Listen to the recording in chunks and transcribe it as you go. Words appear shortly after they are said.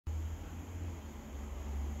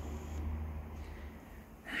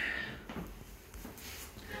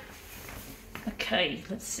Okay,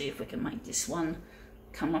 let's see if we can make this one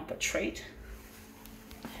come up a treat.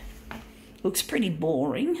 Looks pretty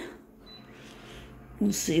boring.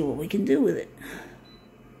 We'll see what we can do with it.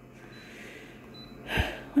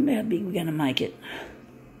 Wonder how big we're going to make it.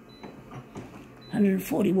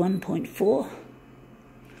 141.4.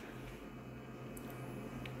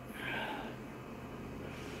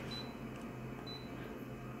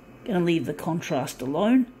 Going to leave the contrast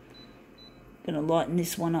alone. Going to lighten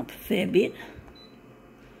this one up a fair bit.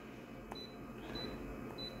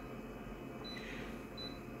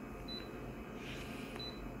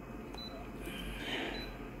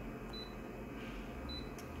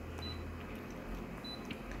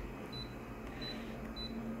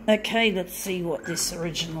 Okay, let's see what this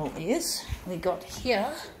original is. We got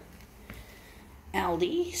here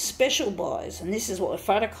Aldi special buys, and this is what we're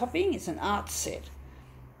photocopying. It's an art set.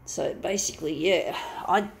 So basically, yeah,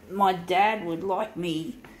 my dad would like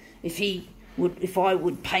me if I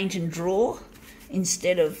would paint and draw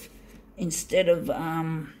instead of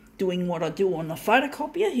doing what I do on the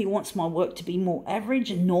photocopier. He wants my work to be more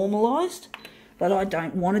average and normalised, but I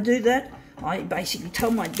don't want to do that. I basically tell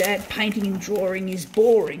my dad painting and drawing is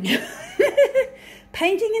boring.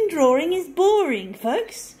 Painting and drawing is boring,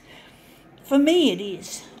 folks. For me it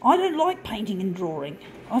is. I don't like painting and drawing.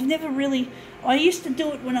 I've never really... I used to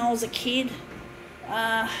do it when I was a kid,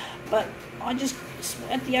 but I just,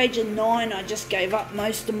 at the age of 9, I just gave up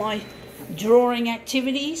most of my drawing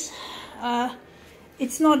activities.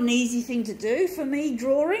 It's not an easy thing to do for me,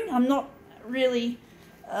 drawing. I'm not really...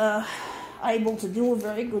 able to do a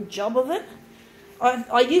very good job of it.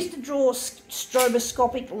 I used to draw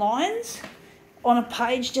stroboscopic lines on a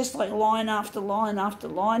page, just like line after line after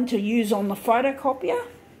line, to use on the photocopier.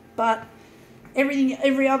 But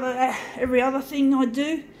every other thing I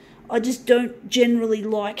do, I just don't generally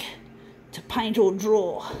like to paint or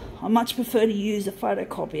draw. I much prefer to use a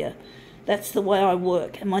photocopier. That's the way I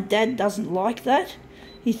work, and my dad doesn't like that.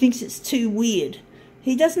 He thinks it's too weird.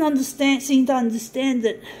 He doesn't seem to understand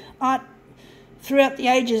that art, throughout the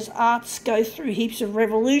ages, arts go through heaps of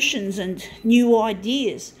revolutions and new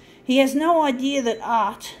ideas. He has no idea that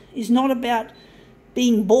art is not about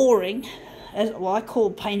being boring, as well, I call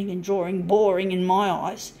painting and drawing boring in my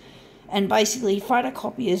eyes, and basically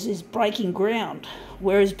photocopiers is breaking ground,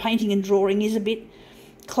 whereas painting and drawing is a bit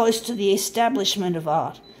close to the establishment of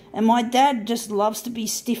art. And my dad just loves to be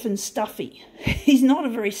stiff and stuffy. He's not a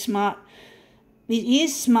very smart... He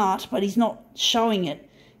is smart, but he's not showing it.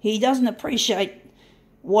 He doesn't appreciate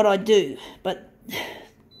what I do, but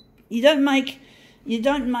you don't make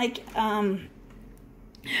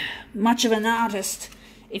much of an artist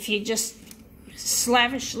if you're just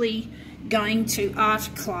slavishly going to art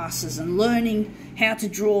classes and learning how to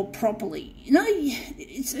draw properly. You know,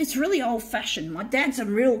 it's really old-fashioned. My dad's a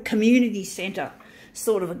real community centre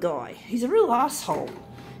sort of a guy. He's a real asshole.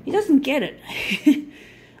 He doesn't get it.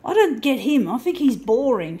 I don't get him. I think he's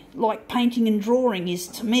boring, like painting and drawing is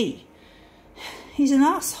to me. He's an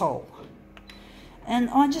asshole. And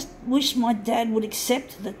I just wish my dad would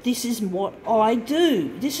accept that this is what I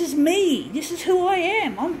do. This is me. This is who I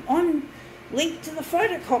am. I'm linked to the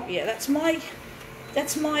photocopier. That's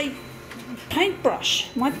my paintbrush,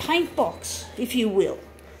 my paint box, if you will.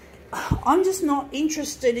 I'm just not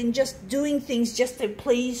interested in just doing things just to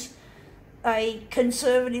please a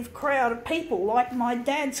conservative crowd of people, like my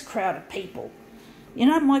dad's crowd of people. You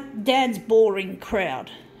know, my dad's boring crowd.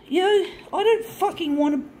 You know, I don't fucking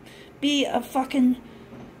want to be a fucking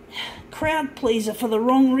crowd pleaser for the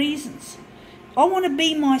wrong reasons. I want to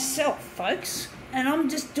be myself, folks, and I'm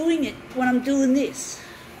just doing it when I'm doing this.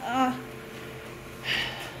 I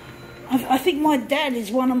think my dad is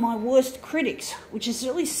one of my worst critics, which is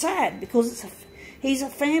really sad, because he's a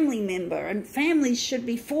family member, and families should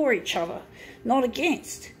be for each other, not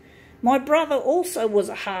against. My brother also was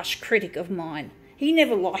a harsh critic of mine. He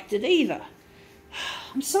never liked it either.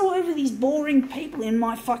 I'm so over these boring people in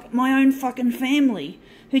my own fucking family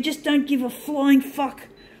who just don't give a flying fuck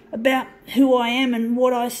about who I am and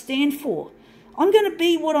what I stand for. I'm going to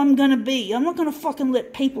be what I'm going to be. I'm not going to fucking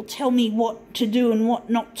let people tell me what to do and what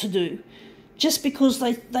not to do just because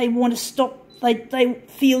they want to stop. They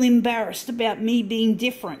feel embarrassed about me being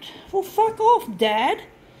different. Well, fuck off, Dad.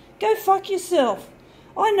 Go fuck yourself.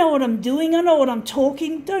 I know what I'm doing. I know what I'm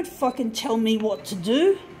talking. Don't fucking tell me what to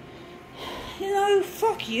do. You know,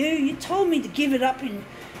 fuck you. You told me to give it up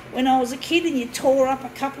when I was a kid, and you tore up a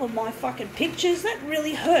couple of my fucking pictures. That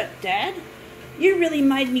really hurt, Dad. You really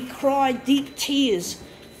made me cry deep tears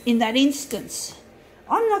in that instance.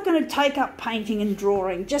 I'm not going to take up painting and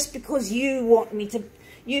drawing just because you want me to.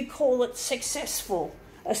 You call it successful.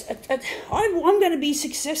 I'm going to be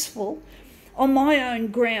successful on my own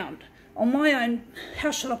ground, on my own,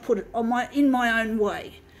 how should I put it, in my own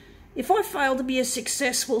way. If I fail to be a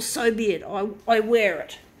success, well, so be it. I wear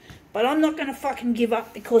it. But I'm not going to fucking give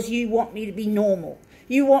up because you want me to be normal.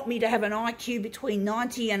 You want me to have an IQ between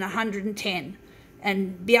 90 and 110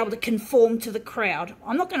 and be able to conform to the crowd.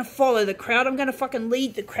 I'm not going to follow the crowd. I'm going to fucking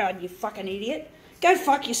lead the crowd, you fucking idiot. Go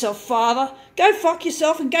fuck yourself, Father. Go fuck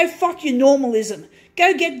yourself and go fuck your normalism.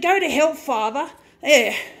 Go to hell, Father.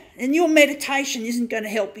 Yeah. And your meditation isn't going to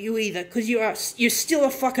help you either because you're still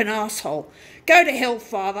a fucking asshole. Go to hell,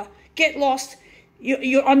 Father. Get lost.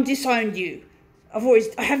 I'm disowned you.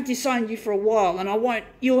 I have disowned you for a while, and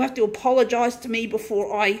you'll have to apologise to me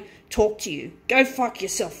before I talk to you. Go fuck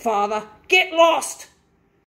yourself, Father. Get lost!